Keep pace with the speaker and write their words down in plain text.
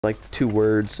like 2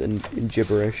 words in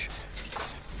gibberish.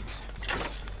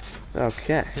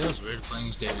 Okay. It was weird playing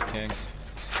as David King.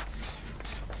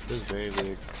 It was very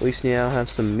weird. At least you now have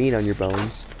some meat on your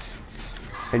bones.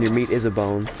 And your meat is a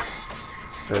bone.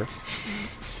 Or...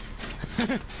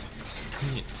 yeah,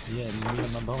 the meat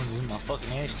on my bones is in my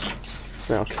fucking ass cheeks.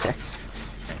 Okay.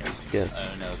 Yes.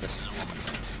 Oh no, this is a woman.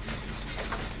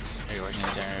 Are you working in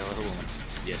a generator with a woman?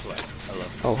 Yes, what? Hello.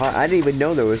 Oh, hi. I didn't even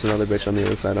know there was another bitch on the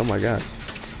other side. Oh my god.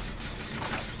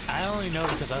 I only know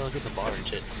because I look at the bar and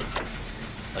shit.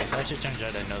 Like, that shit turns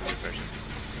out I know this person.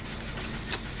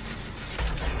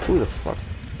 Who the fuck?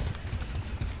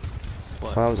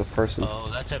 What? Oh, that was a person. Oh,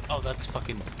 that's it. Oh, that's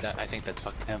fucking. I think that's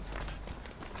fucking him.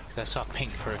 Cause I saw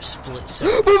pink for a split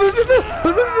second.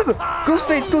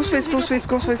 Ghostface, Ghostface, Ghostface,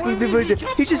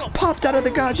 Ghostface. He just popped out of the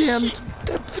goddamn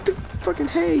fucking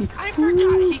hay. I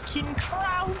forgot he can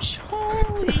crouch.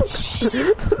 Holy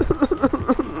shit.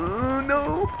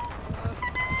 No.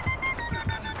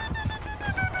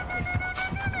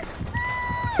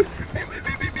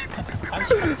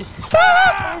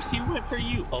 He went for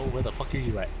you. Oh, where the fuck are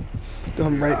you at?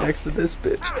 I'm right next to this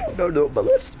bitch. No, don't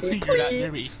molest me, You're not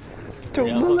near me. please.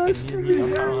 Don't molest me.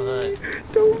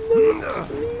 Don't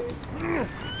molest me.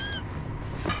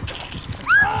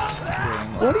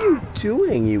 What are you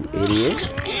doing, you idiot?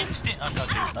 Instant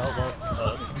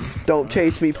untouchable. Don't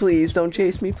chase me, please. Don't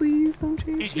chase me, please. Don't chase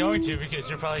me. He's going to because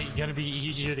you're probably gonna be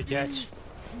easier to catch.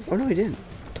 Oh no, he didn't.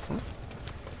 What the fuck?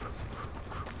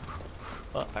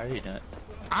 What are you doing?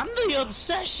 I'm the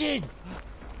obsession!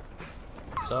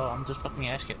 So I'm just fucking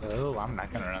asking. Oh, I'm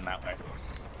not gonna run that way.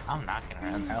 I'm not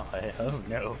gonna run that way. Oh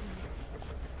no.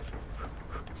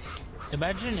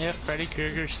 Imagine if Freddy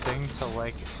Krueger's thing to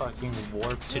like fucking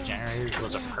warp to generators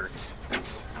was a perk.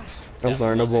 A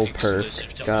learnable perk.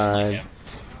 God.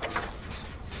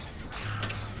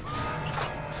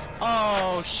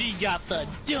 Oh, she got the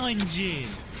dungeon!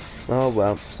 Oh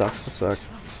well, sucks to suck.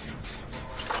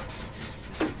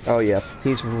 Oh yeah,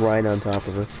 he's right on top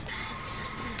of her.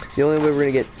 The only way we're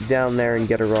gonna get down there and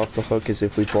get her off the hook is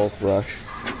if we both rush.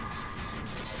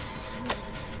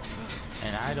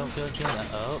 And I don't feel like doing that.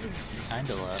 Oh,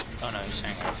 kinda left. Oh no, he's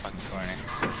standing in the fucking corner.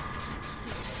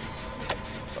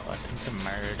 Fucking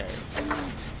murder.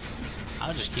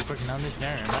 I'll just keep working on this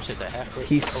generator. My shit's at halfway.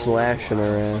 He's slashing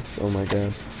her ass. Oh my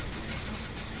god.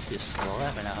 She's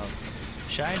slapping out.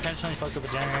 Should I intentionally fuck up a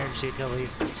generator to see if he'll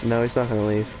leave? No, he's not gonna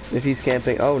leave. If he's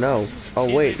camping, oh no.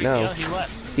 Oh wait, no. He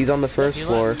left. He's on the first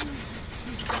floor.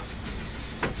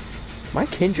 My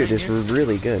Kindred is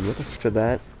really good. What the f for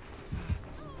that?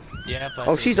 Yeah, but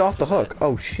oh, she's off the hook.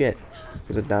 Oh shit.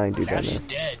 There's a dying dude down there. She's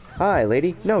dead. Hi,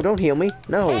 lady. No, don't heal me.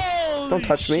 No. Holy Don't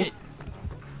touch me.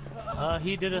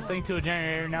 He did a thing to a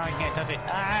generator. Now I can't touch it.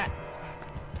 Ah!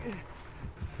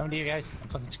 Come to you guys. I'm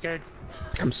fucking scared.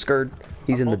 I'm scared.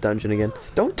 He's in the dungeon again.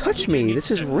 Don't touch me.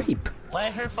 This is rape.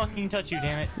 Let her fucking touch you,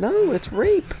 damn it. No, it's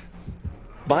rape.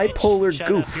 Bipolar Shut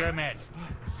goof. Up, you're a man.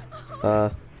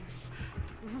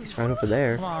 He's right over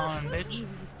there. Come on, bitch.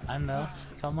 I know.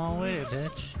 Come on with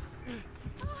it, bitch.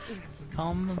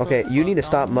 Come. Okay, you need to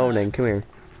stop moaning. Come here.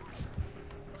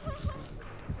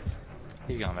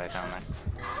 He's going back down there.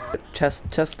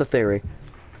 Test the theory.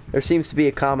 There seems to be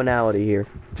a commonality here.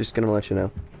 Just gonna let you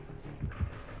know.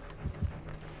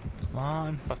 Come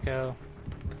on, fucko.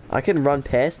 I can run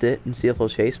past it and see if he'll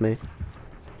chase me.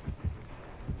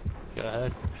 Go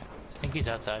ahead. I think he's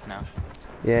outside now.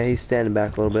 Yeah, he's standing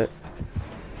back a little bit.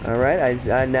 Alright,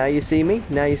 now you see me?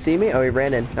 Now you see me? Oh, he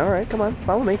ran in. Alright, come on,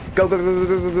 follow me. Go, go, go, go,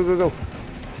 go, go, go, go, go.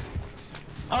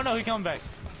 Oh no, he's coming back.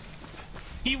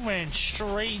 He ran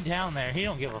straight down there. He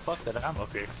don't give a fuck that I'm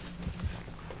up here.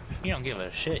 He don't give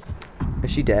a shit.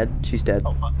 Is she dead? She's dead.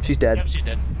 Oh, fuck. She's dead. Yep, she's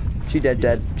dead. She dead,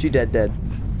 dead. She dead, dead.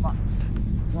 Come on.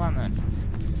 Come on then.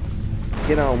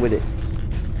 Get on with it.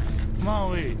 Come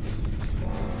on, wait.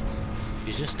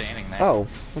 He's just standing there. Oh,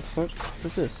 what the fuck?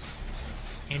 What's this?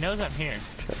 He knows I'm here.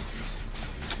 Chest.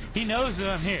 He knows that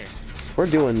I'm here. We're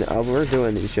doing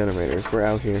these generators. We're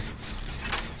out here.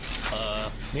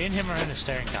 Me and him are in a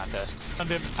staring contest. I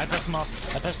pissed him off.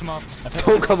 I pissed him off.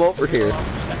 Don't come over here.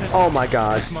 Oh my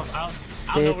god.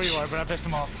 I don't know where you are, but I pissed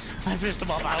him off. I pissed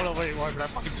him off. I don't know where you are, but I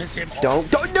fucking pissed him off.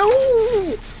 Don't,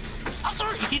 no! I'm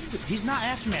sorry. He's not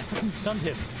after me. I fucking stunned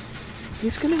him.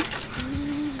 He's gonna... No,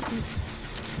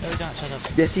 he's not. Shut up.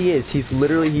 Yes, he is. He's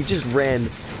literally, he just ran.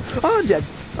 Oh, I'm dead.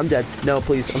 I'm dead. No,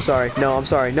 please. I'm sorry. No, I'm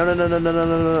sorry. No, no, no, no, no, no,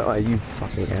 no, no. Oh, you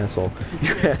fucking asshole.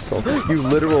 You asshole. You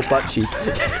literal butt cheek.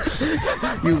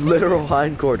 You literal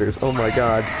hindquarters. Oh my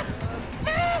god.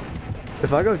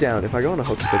 If I go down, if I go on a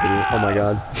hook, oh my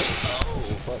god. Oh,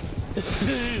 fuck.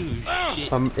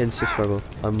 Shit. I'm insta struggle.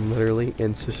 I'm literally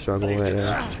insta struggle right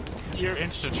now. You're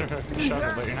insta struggle,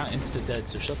 but you're not insta dead,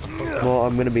 so shut the fuck up. Well,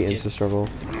 I'm gonna be insta struggle.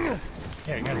 Yeah,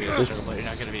 you're gonna be insta struggle, but you're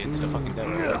not gonna be insta fucking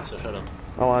dead, so shut up.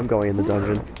 Oh, I'm going in the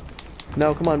dungeon.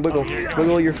 No, come on, wiggle. You're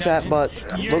Wiggle your fat butt.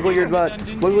 Wiggle your butt.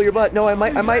 Wiggle your butt. No, I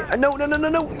might. No, no, no, no,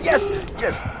 no. Yes,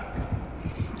 yes.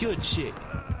 Good shit.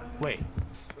 Wait.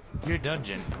 Your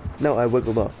dungeon. No, I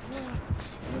wiggled up.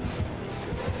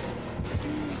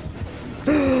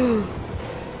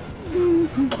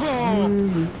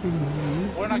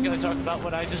 We're not gonna talk about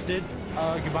what I just did.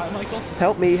 Goodbye, Michael.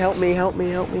 Help me, help me, help me,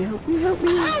 help me, help me, help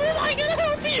me. How am I gonna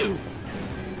help you?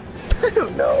 I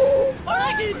don't know.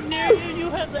 I didn't know you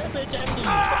have that much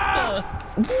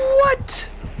after you. What?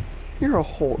 You're a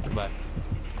whore. Goodbye.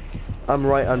 I'm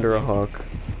right under a hook.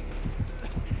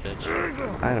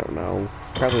 Bitch. I don't know.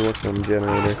 Probably works on the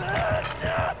generator.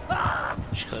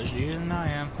 Because you and I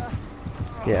am.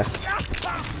 Yeah.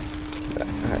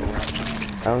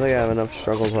 I don't think I have enough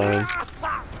struggle time.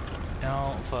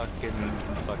 No, fucking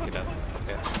fuck it up.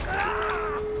 Okay.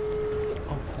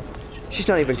 Oh, She's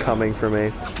not even coming for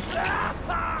me.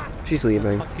 She's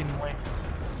leaving. fucking way.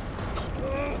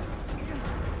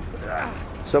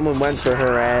 Someone went for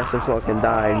her ass and fucking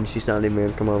died, and she's not even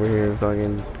gonna come over here and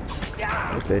fucking...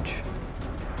 bitch.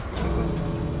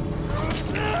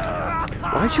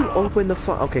 Why'd you open the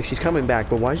Okay, she's coming back,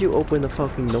 but why'd you open the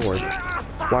fucking door?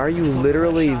 Why are you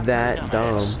literally that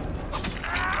dumb?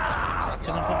 Because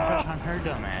I'm putting pressure on her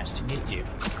dumb ass to get you.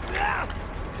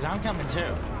 Because I'm coming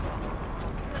too.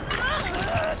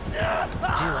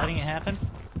 Is he letting it happen?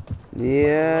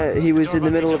 Yeah, he was in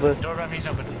the middle of a... Door by me's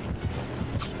open.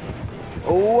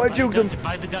 Oh, I juked him.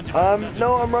 By the dungeon. By the dungeon.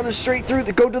 No, I'm running straight through.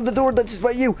 Go to the door that's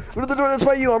by you. Go to the door that's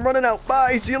by you. I'm running out.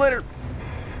 Bye. See you later.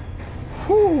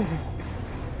 Whew.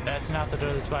 That's not the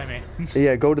door that's by me.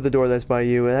 Yeah, go to the door that's by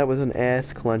you. And that was an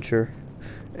ass clencher.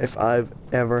 If I've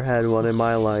ever had one in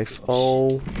my life.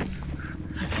 Oh.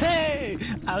 Hey!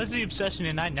 I was the obsession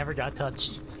and I never got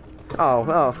touched.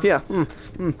 Oh, yeah.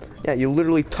 Yeah, you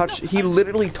literally touched... He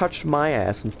literally touched my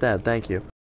ass instead. Thank you.